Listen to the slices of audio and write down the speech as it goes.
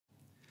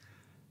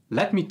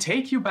Let me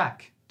take you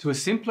back to a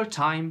simpler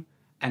time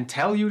and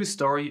tell you the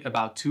story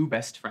about two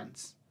best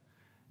friends.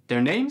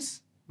 Their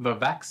names were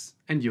VAX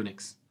and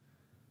Unix.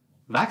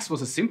 VAX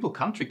was a simple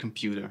country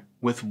computer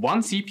with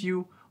one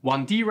CPU,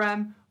 one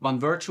DRAM, one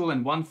virtual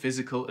and one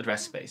physical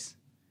address space.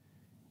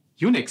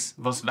 Unix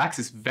was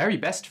VAX's very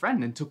best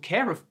friend and took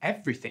care of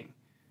everything.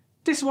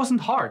 This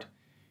wasn't hard.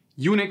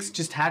 Unix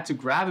just had to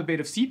grab a bit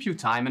of CPU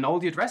time and all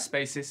the address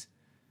spaces.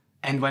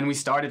 And when we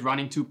started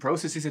running two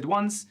processes at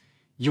once,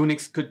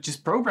 Unix could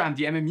just program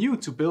the MMU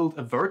to build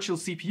a virtual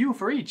CPU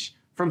for each,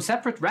 from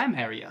separate RAM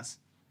areas.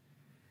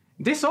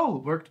 This all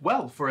worked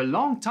well for a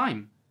long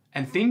time,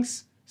 and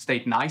things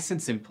stayed nice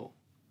and simple.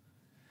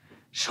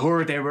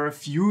 Sure, there were a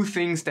few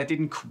things that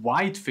didn't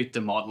quite fit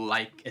the model,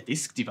 like a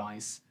disk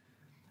device.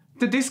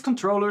 The disk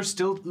controller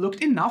still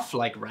looked enough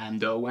like RAM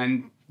though,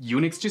 and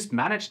Unix just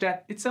managed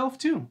that itself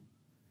too.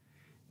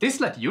 This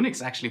let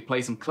Unix actually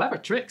play some clever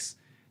tricks.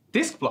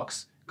 Disk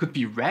blocks could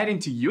be read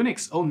into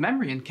Unix's own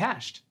memory and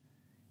cached.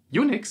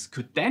 Unix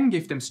could then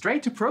give them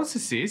straight to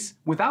processes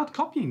without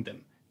copying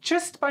them,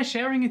 just by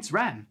sharing its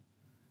RAM.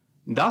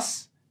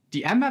 Thus,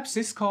 the mmap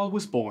syscall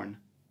was born,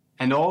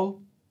 and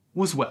all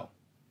was well.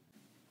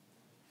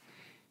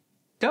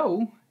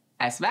 Though,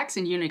 as VAX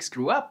and Unix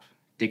grew up,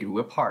 they grew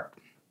apart.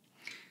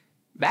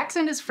 VAX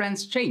and his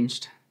friends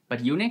changed,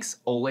 but Unix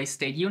always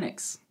stayed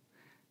Unix.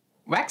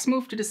 VAX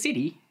moved to the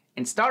city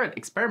and started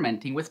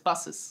experimenting with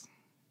buses,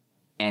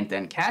 and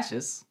then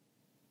caches,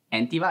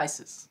 and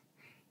devices,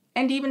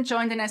 and even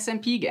joined an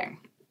SMP gang.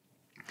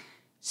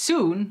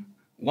 Soon,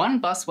 one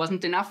bus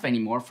wasn't enough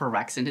anymore for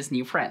VAX and his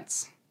new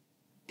friends.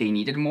 They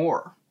needed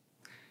more.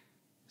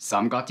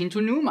 Some got into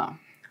NUMA,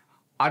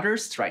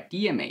 others tried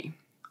DMA,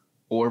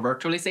 or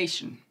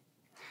virtualization.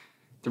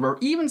 There were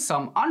even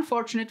some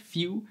unfortunate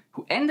few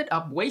who ended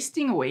up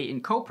wasting away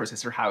in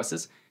coprocessor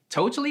houses,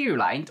 totally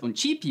reliant on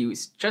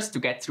GPUs just to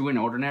get through an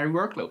ordinary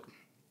workload.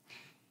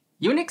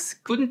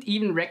 Unix couldn't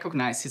even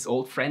recognize his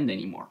old friend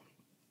anymore.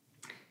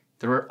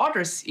 There were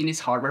others in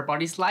his hardware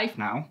buddy's life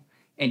now,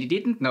 and he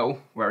didn't know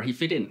where he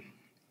fit in.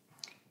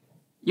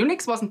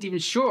 Unix wasn't even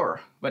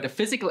sure where the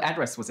physical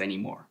address was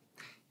anymore,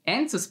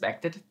 and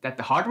suspected that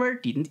the hardware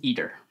didn't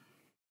either.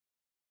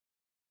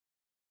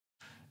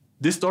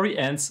 This story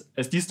ends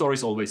as these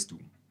stories always do.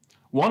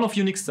 One of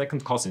Unix's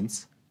second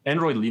cousins,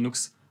 Android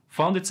Linux,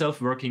 found itself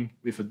working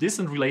with a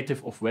distant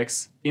relative of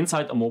VAX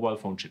inside a mobile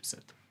phone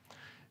chipset.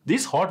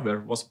 This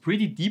hardware was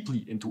pretty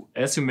deeply into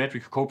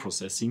asymmetric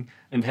coprocessing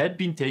and had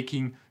been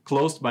taking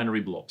closed binary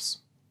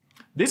blobs.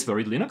 This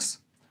worried Linux,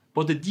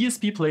 but the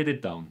DSP played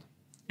it down.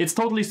 It's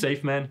totally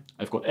safe, man,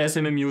 I've got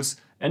SMMUs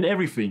and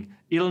everything,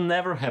 it'll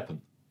never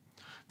happen.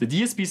 The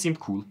DSP seemed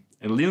cool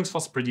and Linux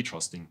was pretty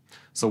trusting,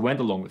 so went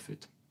along with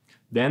it.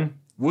 Then,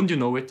 wouldn't you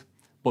know it,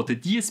 but the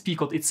DSP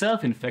got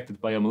itself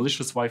infected by a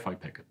malicious Wi-Fi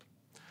packet.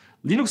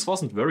 Linux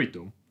wasn't worried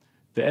though,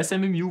 the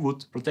SMMU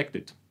would protect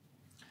it.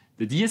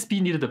 The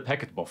DSP needed a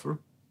packet buffer,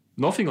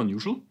 nothing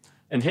unusual,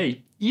 and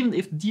hey, even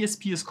if the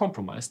DSP is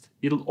compromised,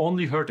 it'll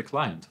only hurt the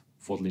client,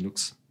 thought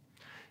Linux.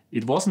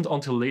 It wasn't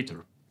until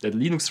later that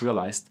Linux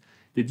realized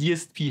the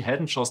DSP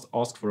hadn't just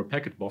asked for a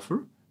packet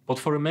buffer, but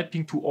for a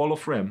mapping to all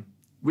of RAM,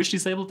 which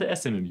disabled the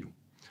SMMU.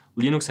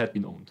 Linux had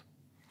been owned.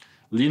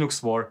 Linux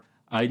swore,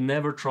 "I'd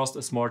never trust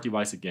a smart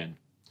device again,"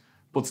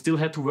 but still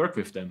had to work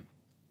with them.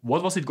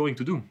 What was it going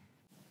to do?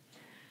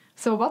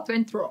 So what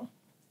went wrong?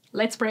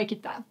 Let's break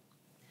it down.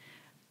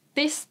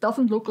 This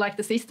doesn't look like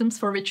the systems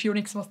for which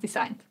Unix was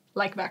designed,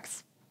 like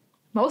VAX.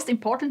 Most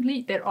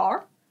importantly, there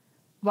are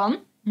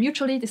 1.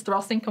 Mutually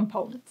distrusting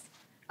components,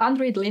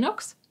 Android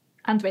Linux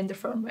and vendor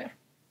firmware.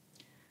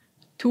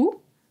 2.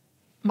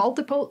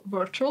 Multiple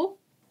virtual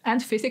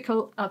and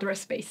physical address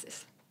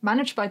spaces,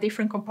 managed by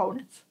different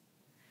components.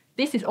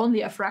 This is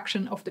only a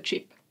fraction of the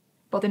chip,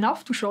 but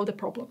enough to show the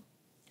problem.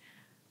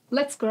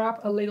 Let's grab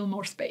a little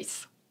more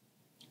space.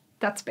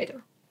 That's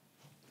better.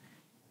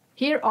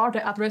 Here are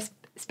the address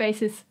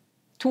spaces,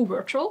 2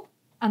 virtual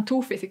and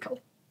 2 physical.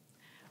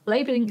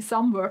 Labeling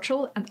some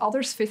virtual and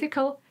others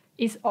physical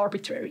is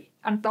arbitrary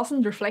and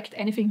doesn't reflect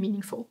anything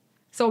meaningful,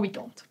 so we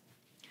don't.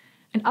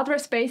 An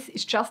address space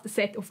is just a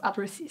set of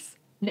addresses,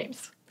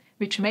 names,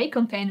 which may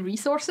contain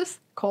resources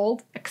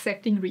called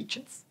accepting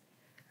regions,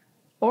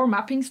 or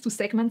mappings to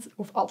segments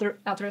of other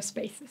address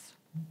spaces.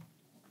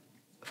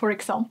 For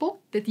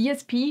example, the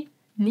DSP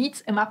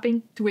needs a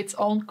mapping to its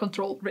own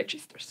control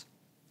registers.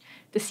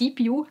 The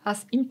CPU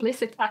has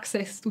implicit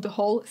access to the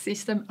whole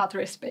system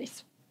address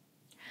space.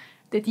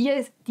 The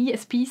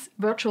DSP's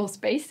virtual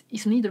space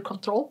is neither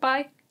controlled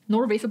by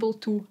nor visible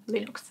to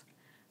Linux,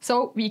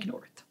 so we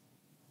ignore it.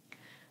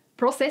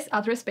 Process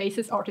address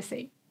spaces are the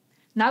same.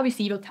 Now we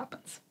see what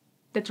happens.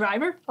 The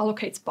driver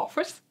allocates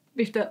buffers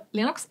with the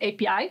Linux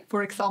API,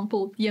 for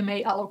example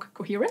DMA alloc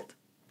coherent,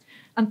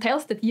 and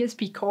tells the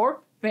DSP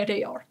core where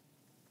they are.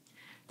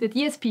 The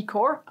DSP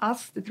core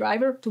asks the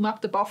driver to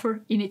map the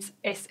buffer in its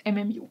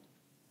SMMU,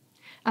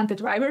 and the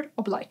driver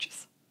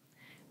obliges.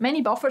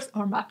 Many buffers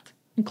are mapped,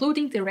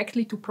 including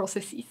directly to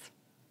processes.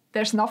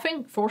 There's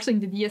nothing forcing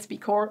the DSP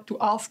core to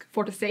ask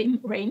for the same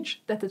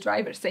range that the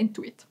driver sent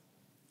to it.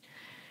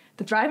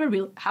 the driver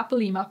will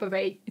happily map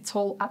away its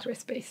whole address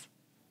space.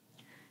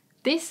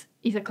 This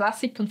is a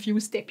classic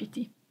confused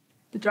deputy.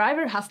 The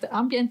driver has the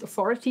ambient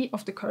authority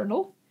of the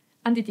kernel,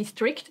 and it is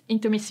tricked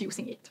into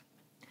misusing it.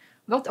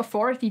 What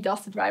authority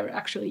does the driver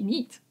actually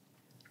need?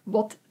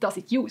 What does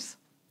it use?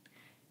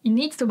 It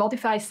needs to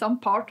modify some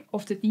part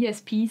of the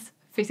DSP's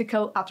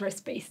physical address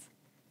space.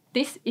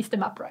 This is the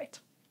map right.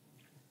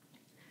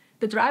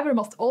 The driver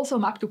must also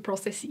map to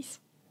processes.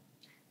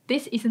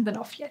 This isn't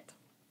enough yet.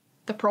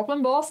 The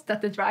problem was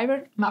that the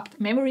driver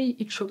mapped memory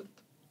it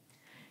shouldn't.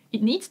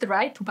 It needs the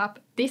right to map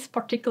this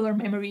particular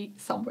memory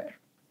somewhere.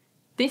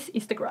 This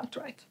is the grant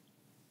right.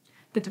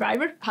 The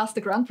driver has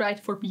the grant right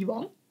for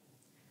B1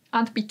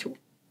 and B2.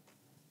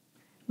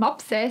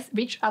 Map says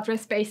which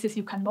address spaces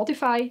you can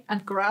modify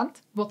and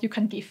grant what you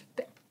can give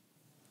them.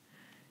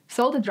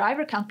 So the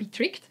driver can't be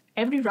tricked.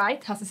 Every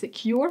write has a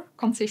secure,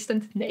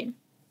 consistent name.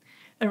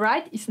 A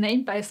write is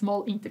named by a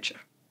small integer,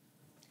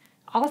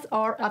 as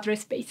are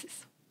address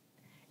spaces.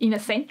 In a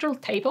central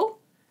table,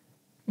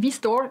 we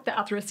store the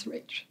address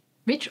range,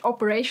 which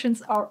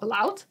operations are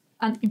allowed,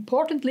 and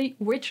importantly,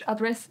 which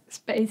address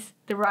space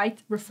the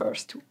write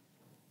refers to.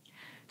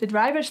 The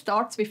driver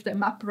starts with the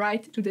map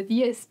write to the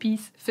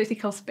DSP's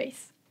physical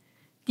space.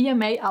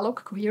 DMA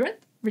alloc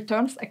coherent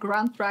returns a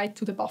grant write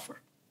to the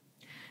buffer.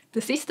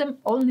 The system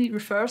only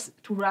refers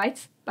to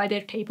writes by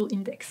their table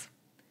index,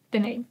 the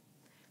name.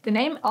 The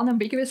name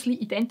unambiguously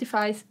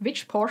identifies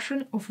which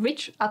portion of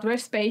which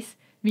address space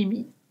we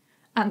mean,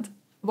 and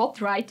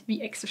what write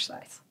we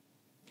exercise.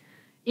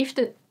 If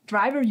the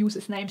driver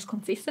uses names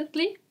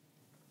consistently,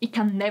 it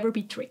can never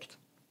be tricked.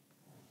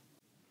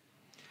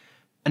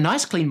 A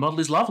nice clean model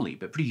is lovely,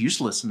 but pretty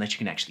useless unless you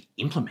can actually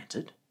implement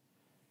it.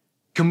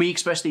 Can we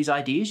express these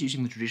ideas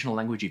using the traditional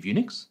language of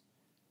Unix?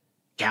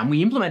 Can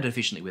we implement it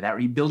efficiently without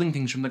rebuilding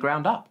things from the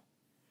ground up?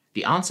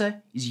 The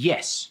answer is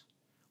yes.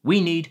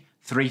 We need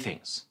three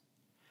things: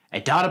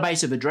 a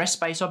database of address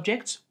space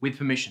objects with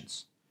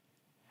permissions,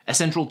 a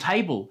central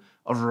table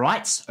of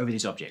writes over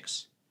these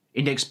objects,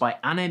 indexed by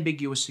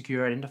unambiguous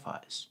secure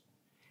identifiers,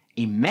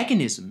 a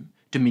mechanism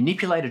to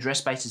manipulate address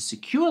spaces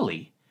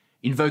securely,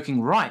 invoking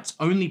writes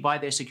only by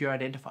their secure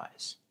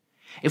identifiers.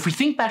 If we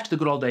think back to the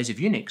good old days of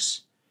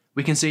Unix,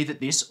 we can see that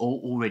this all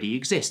already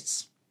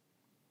exists.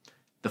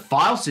 The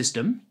file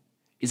system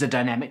is a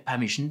dynamic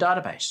permission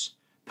database,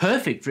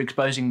 perfect for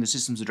exposing the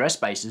system's address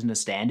spaces in a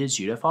standard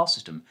pseudo file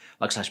system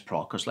like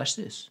 /proc or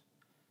 /sys.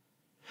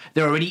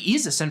 There already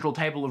is a central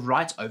table of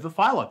writes over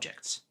file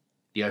objects,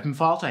 the open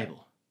file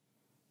table.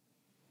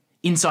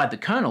 Inside the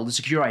kernel, the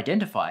secure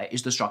identifier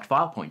is the struct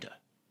file pointer.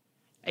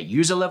 At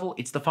user level,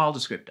 it's the file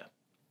descriptor.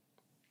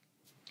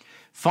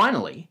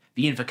 Finally,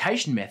 the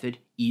invocation method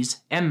is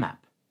mmap,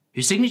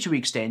 whose signature we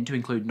extend to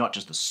include not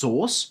just the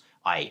source,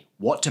 i.e.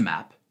 what to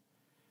map,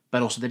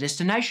 but also the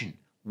destination,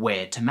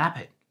 where to map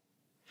it.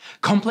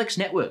 Complex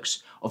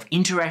networks of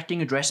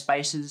interacting address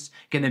spaces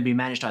can then be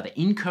managed either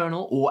in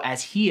kernel or,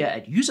 as here,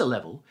 at user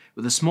level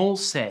with a small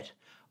set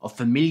of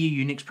familiar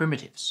Unix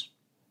primitives.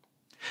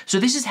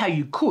 So this is how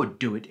you could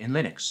do it in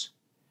Linux.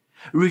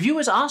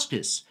 Reviewers asked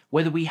us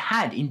whether we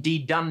had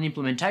indeed done an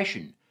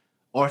implementation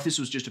or if this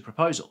was just a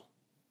proposal.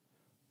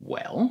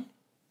 Well,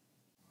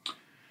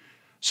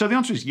 so the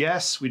answer is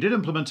yes, we did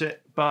implement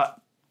it, but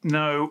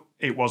no,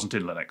 it wasn't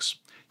in Linux.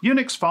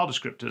 Unix file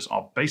descriptors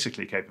are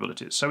basically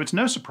capabilities, so it's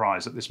no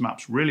surprise that this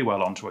maps really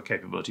well onto a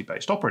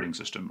capability-based operating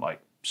system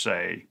like,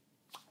 say,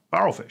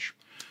 Barrelfish.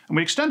 And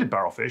we extended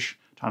Barrelfish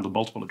to handle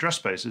multiple address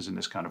spaces in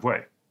this kind of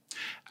way.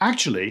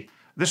 Actually,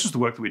 this was the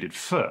work that we did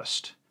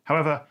first.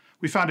 However,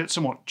 we found it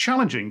somewhat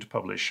challenging to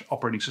publish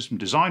operating system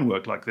design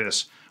work like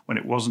this when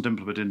it wasn't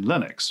implemented in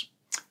Linux.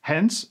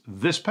 Hence,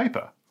 this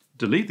paper.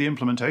 Delete the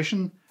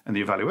implementation and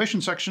the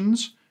evaluation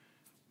sections,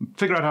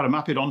 figure out how to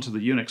map it onto the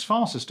Unix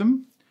file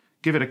system,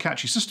 give it a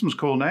catchy systems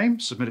call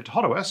name, submit it to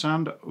HotOS,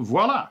 and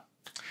voila.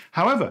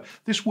 However,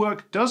 this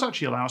work does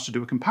actually allow us to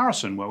do a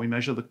comparison where we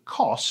measure the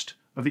cost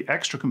of the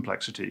extra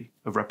complexity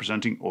of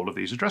representing all of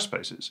these address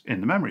spaces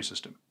in the memory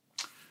system.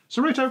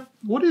 So Reto,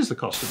 what is the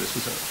cost of this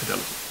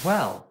fidelity?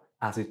 Well,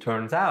 as it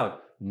turns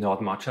out,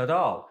 not much at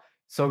all.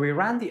 So we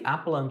ran the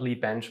Apple and Lee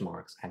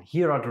benchmarks, and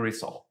here are the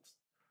results.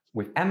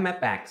 With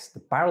mmapx,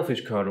 the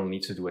Barrelfish kernel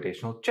needs to do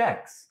additional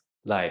checks,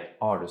 like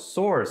are the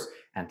source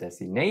and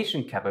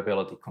destination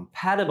capability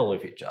compatible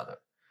with each other?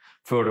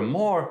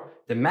 Furthermore,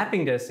 the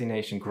mapping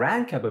destination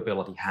grant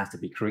capability has to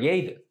be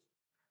created.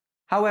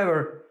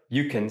 However,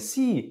 you can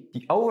see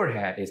the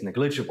overhead is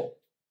negligible.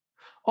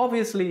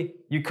 Obviously,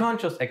 you can't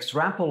just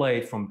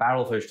extrapolate from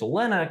Barrelfish to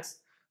Linux,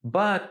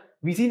 but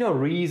we see no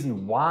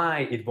reason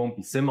why it won't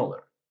be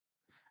similar.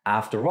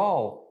 After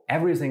all,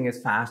 everything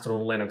is faster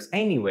on Linux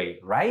anyway,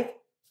 right?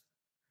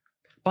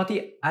 But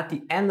at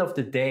the end of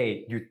the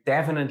day, you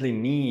definitely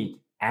need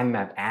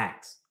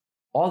mmapx.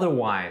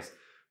 Otherwise,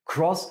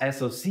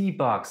 cross-SoC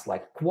bugs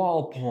like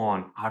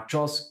qualpawn are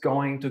just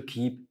going to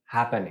keep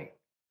happening.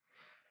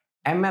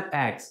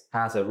 mmapx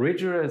has a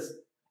rigorous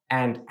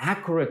and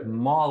accurate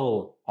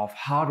model of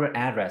hardware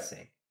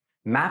addressing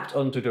mapped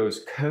onto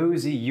those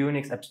cozy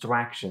Unix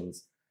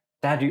abstractions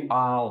that you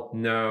all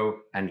know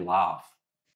and love.